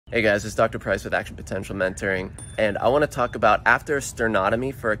Hey guys, it's Dr. Price with Action Potential Mentoring, and I want to talk about after a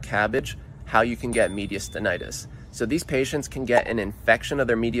sternotomy for a CABG, how you can get mediastinitis. So these patients can get an infection of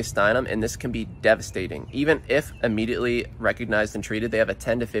their mediastinum, and this can be devastating. Even if immediately recognized and treated, they have a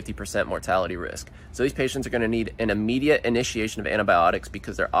 10 to 50% mortality risk. So these patients are going to need an immediate initiation of antibiotics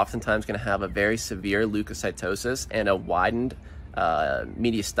because they're oftentimes going to have a very severe leukocytosis and a widened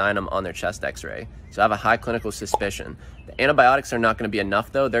mediastinum on their chest x-ray. So I have a high clinical suspicion. The antibiotics are not going to be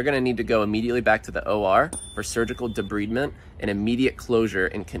enough though. They're going to need to go immediately back to the OR for surgical debridement and immediate closure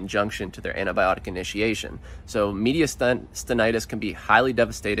in conjunction to their antibiotic initiation. So mediastinitis can be highly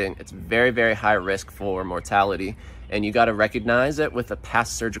devastating. It's very, very high risk for mortality, and you got to recognize it with a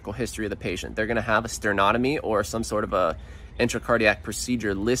past surgical history of the patient. They're going to have a sternotomy or some sort of a intracardiac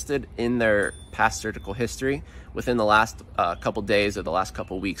procedure listed in their past surgical history within the last couple days or the last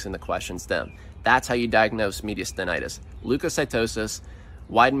couple weeks in the question stem. That's how you diagnose mediastinitis. Leukocytosis,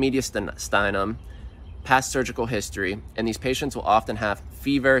 widened mediastinum, past surgical history, and these patients will often have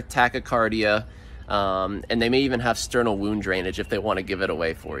fever, tachycardia, and they may even have sternal wound drainage if they want to give it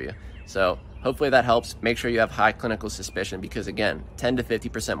away for you. So hopefully that helps. Make sure you have high clinical suspicion because, again, 10 to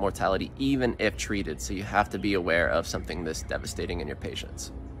 50% mortality even if treated. So you have to be aware of something this devastating in your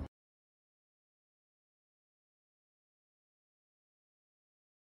patients.